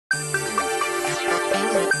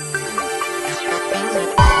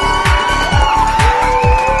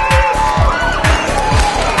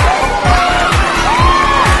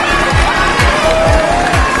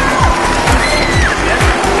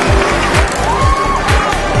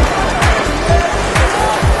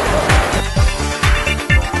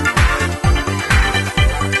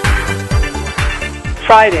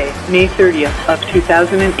Friday, May 30th of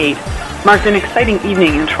 2008, marked an exciting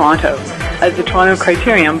evening in Toronto as the Toronto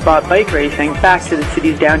Criterium brought bike racing back to the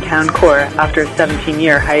city's downtown core after a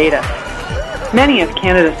 17-year hiatus. Many of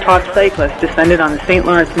Canada's top cyclists descended on the St.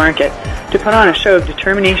 Lawrence Market to put on a show of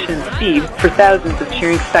determination and speed for thousands of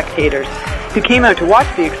cheering spectators who came out to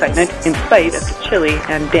watch the excitement in spite of the chilly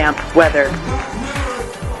and damp weather.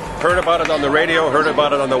 Heard about it on the radio, heard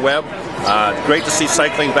about it on the web. Great to see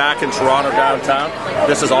cycling back in Toronto downtown.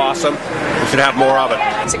 This is awesome. We should have more of it.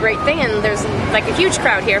 It's a great thing, and there's like a huge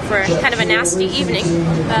crowd here for kind of a nasty evening.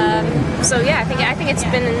 So yeah, I think it's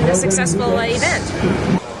been a successful event.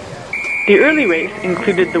 The early race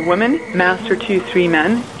included the women, Master 2-3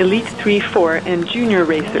 men, Elite 3-4, and junior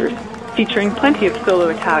racers, featuring plenty of solo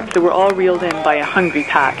attacks that were all reeled in by a hungry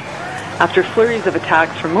pack. After flurries of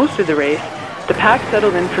attacks for most of the race, the pack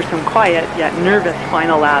settled in for some quiet yet nervous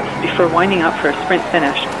final laps before winding up for a sprint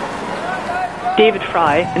finish. David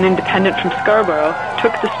Fry, an independent from Scarborough,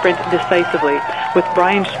 took the sprint decisively, with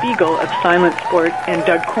Brian Spiegel of Silent Sport and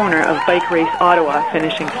Doug Corner of Bike Race Ottawa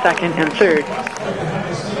finishing second and third.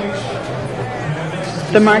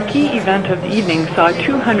 The marquee event of the evening saw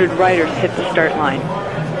 200 riders hit the start line.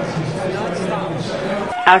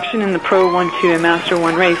 Action in the Pro 1-2 and Master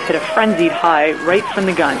 1 race hit a frenzied high right from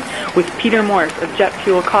the gun, with Peter Morse of Jet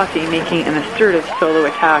Fuel Coffee making an assertive solo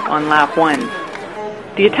attack on lap 1.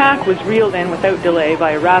 The attack was reeled in without delay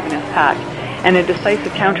by a ravenous pack, and a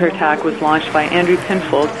decisive counterattack was launched by Andrew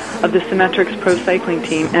Pinfold of the Symmetrics Pro Cycling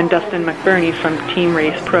Team and Dustin McBurney from Team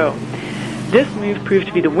Race Pro. This move proved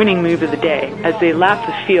to be the winning move of the day, as they lapped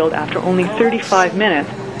the field after only 35 minutes.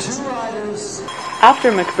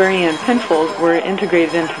 After McBurney and Pinfold were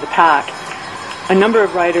integrated into the pack, a number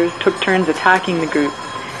of riders took turns attacking the group.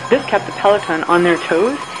 This kept the peloton on their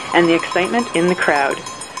toes and the excitement in the crowd.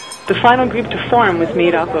 The final group to form was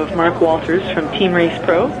made up of Mark Walters from Team Race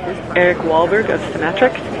Pro, Eric Wahlberg of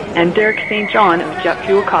Symmetrics, and Derek St. John of Jet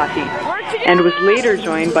Fuel Coffee, and was later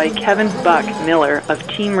joined by Kevin Buck Miller of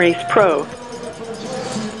Team Race Pro.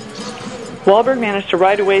 Wahlberg managed to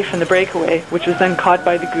ride away from the breakaway, which was then caught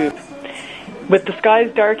by the group. With the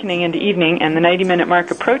skies darkening into evening and the 90-minute mark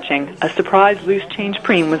approaching, a surprise loose change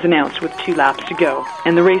preem was announced with 2 laps to go,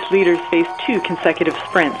 and the race leaders faced 2 consecutive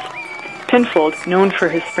sprints. Pinfold, known for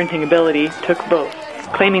his sprinting ability, took both,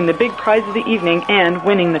 claiming the big prize of the evening and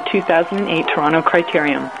winning the 2008 Toronto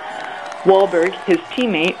Criterium. Wahlberg, his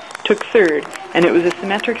teammate, took third, and it was a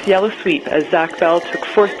Symmetrics yellow sweep as Zach Bell took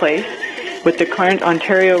 4th place, with the current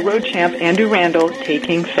Ontario road champ Andrew Randall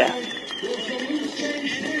taking 5th.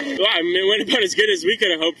 Well, I mean, it went about as good as we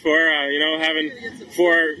could have hoped for. Having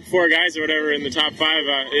four guys or whatever in the top 5,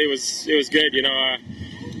 it was good.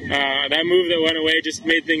 That move that went away just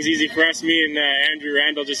made things easy for us. Me and Andrew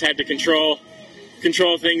Randall just had to control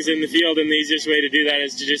things in the field, and the easiest way to do that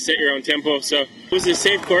is to just set your own tempo. So it was a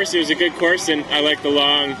safe course. It was a good course, and I like the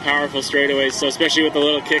long, powerful straightaways. So especially with the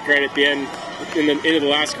little kick right at the end, into the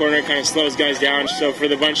last corner, it kind of slows guys down. So for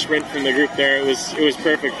the bunch sprint from the group there, it was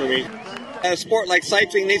perfect for me. A sport like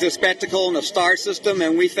cycling needs a spectacle and a star system,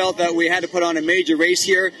 and we felt that we had to put on a major race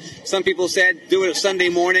here. Some people said, do it Sunday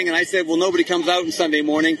morning, and I said, well, nobody comes out on Sunday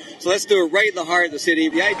morning, so let's do it right in the heart of the city.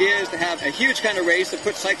 The idea is to have a huge kind of race to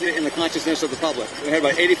put cycling in the consciousness of the public. We had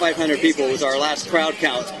about 8,500 people was our last crowd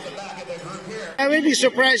count. I'm really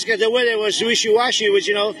surprised because the weather was wishy-washy, which,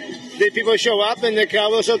 the people show up and the crowd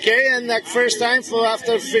was okay, and like first time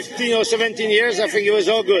after 15 or 17 years, I think it was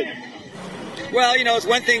all good. Well, it's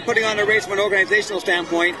one thing putting on a race from an organizational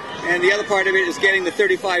standpoint, and the other part of it is getting the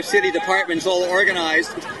 35 city departments all organized.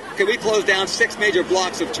 Okay, we closed down 6 major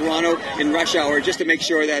blocks of Toronto in rush hour just to make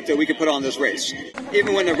sure that we could put on this race.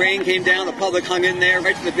 Even when the rain came down, the public hung in there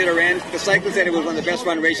right to the bitter end. The cyclists said it was one of the best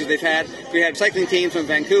run races they've had. We had cycling teams from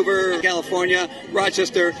Vancouver, California,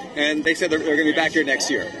 Rochester, and they said they're going to be back here next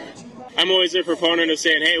year. I'm always a proponent of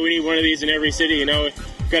saying, hey, we need one of these in every city,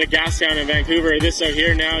 Got a gas town in Vancouver, this out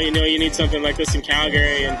here now, you need something like this in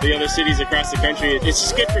Calgary and the other cities across the country. It's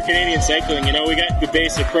just good for Canadian cycling, we got the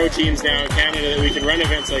base of pro teams now in Canada that we can run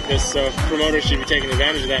events like this, so promoters should be taking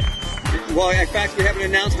advantage of that. Well, in fact, we have an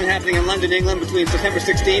announcement happening in London, England between September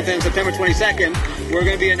 16th and September 22nd. We're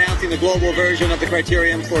going to be announcing the global version of the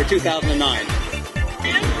Criterium for 2009.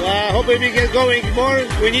 I hope we get going more.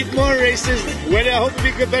 We need more races. Well, I hope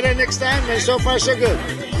we get better next time, and so far so good.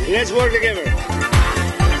 Let's work together.